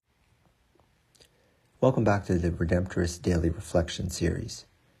Welcome back to the Redemptorists Daily Reflection Series.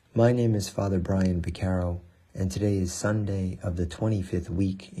 My name is Father Brian Vaccaro, and today is Sunday of the 25th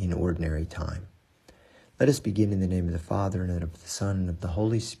week in Ordinary Time. Let us begin in the name of the Father, and of the Son, and of the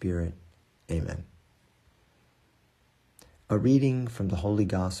Holy Spirit. Amen. A reading from the Holy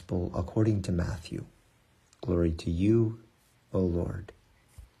Gospel according to Matthew. Glory to you, O Lord.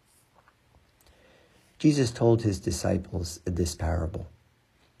 Jesus told his disciples this parable.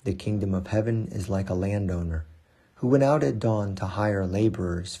 The kingdom of heaven is like a landowner who went out at dawn to hire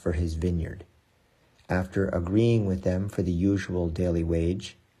laborers for his vineyard. After agreeing with them for the usual daily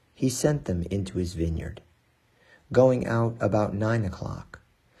wage, he sent them into his vineyard. Going out about 9 o'clock,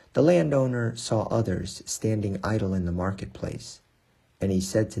 the landowner saw others standing idle in the marketplace, and he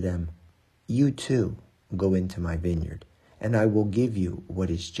said to them, "You too go into my vineyard, and I will give you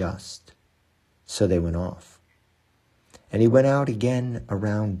what is just." So they went off. And he went out again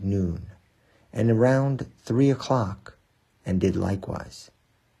around noon, and around 3 o'clock, and did likewise.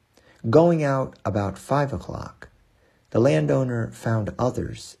 Going out about 5 o'clock, the landowner found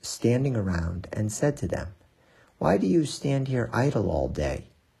others standing around and said to them, "Why do you stand here idle all day?"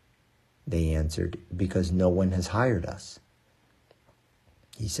 They answered, "Because no one has hired us."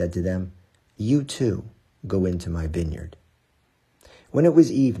 He said to them, "You too go into my vineyard." When it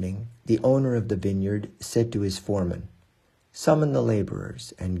was evening, the owner of the vineyard said to his foreman, "Summon the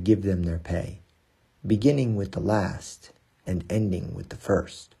laborers and give them their pay, beginning with the last and ending with the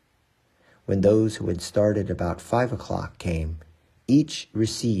first." When those who had started about 5 o'clock came, each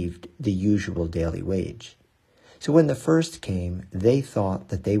received the usual daily wage. So when the first came, they thought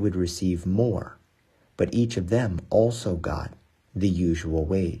that they would receive more, but each of them also got the usual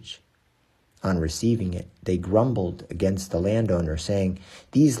wage. On receiving it, they grumbled against the landowner, saying,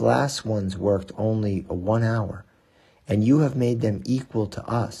 "These last ones worked only 1 hour, and you have made them equal to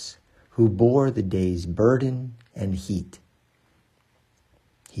us, who bore the day's burden and heat."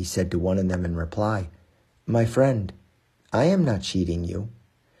 He said to one of them in reply, "My friend, I am not cheating you.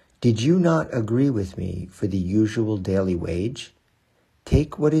 Did you not agree with me for the usual daily wage?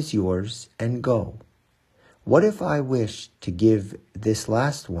 Take what is yours and go. What if I wish to give this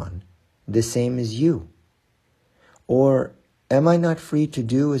last one the same as you? Or am I not free to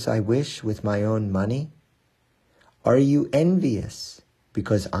do as I wish with my own money? Are you envious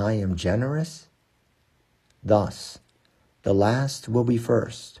because I am generous? Thus, the last will be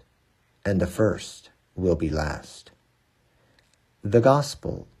first, and the first will be last." The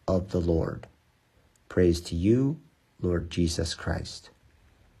Gospel of the Lord. Praise to you, Lord Jesus Christ.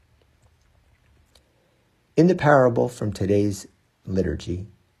 In the parable from today's liturgy,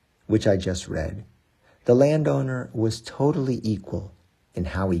 which I just read, the landowner was totally equal in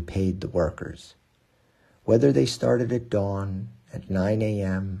how he paid the workers. Whether they started at dawn, at 9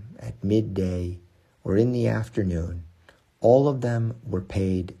 a.m., at midday, or in the afternoon, all of them were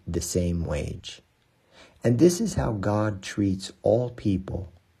paid the same wage. And this is how God treats all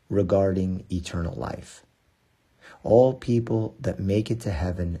people regarding eternal life. All people that make it to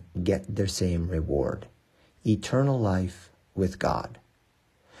heaven get their same reward, eternal life with God.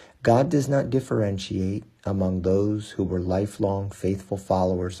 God does not differentiate among those who were lifelong faithful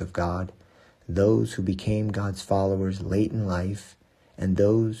followers of God, those who became God's followers late in life, and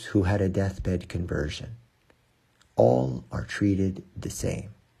those who had a deathbed conversion. All are treated the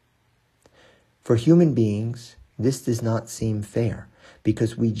same. For human beings, this does not seem fair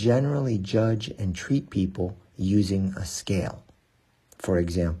because we generally judge and treat people using a scale. For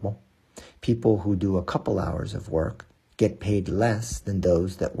example, people who do a couple hours of work get paid less than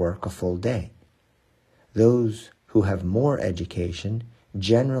those that work a full day. Those who have more education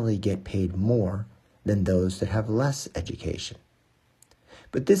generally get paid more than those that have less education.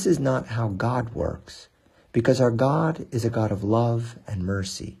 But this is not how God works, because our God is a God of love and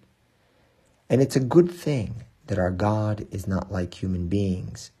mercy. And it's a good thing that our God is not like human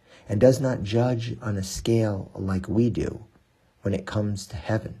beings and does not judge on a scale like we do when it comes to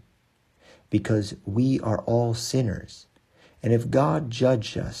heaven, because we are all sinners. And if God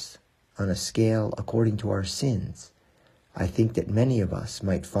judged us on a scale according to our sins, I think that many of us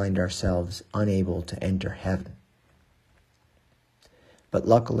might find ourselves unable to enter heaven. But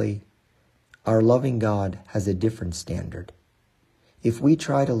luckily, our loving God has a different standard. If we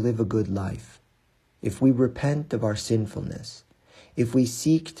try to live a good life, if we repent of our sinfulness, if we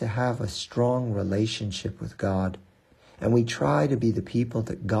seek to have a strong relationship with God, and we try to be the people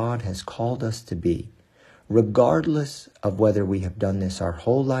that God has called us to be, regardless of whether we have done this our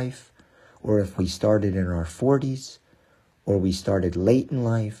whole life, or if we started in our 40s, or we started late in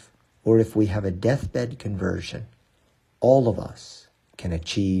life, or if we have a deathbed conversion, all of us can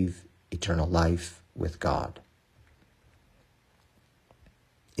achieve eternal life with God.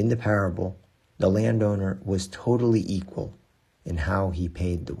 In the parable, the landowner was totally equal in how he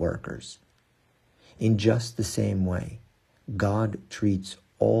paid the workers. In just the same way, God treats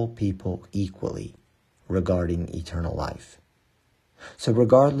all people equally regarding eternal life. So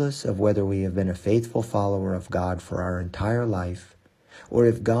regardless of whether we have been a faithful follower of God for our entire life, or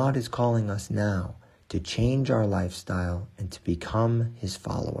if God is calling us now to change our lifestyle and to become his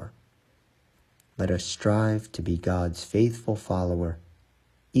follower, let us strive to be God's faithful follower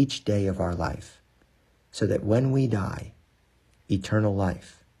each day of our life, so that when we die, eternal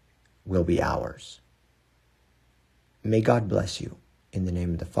life will be ours. May God bless you. In the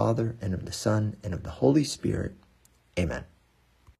name of the Father, and of the Son, and of the Holy Spirit. Amen.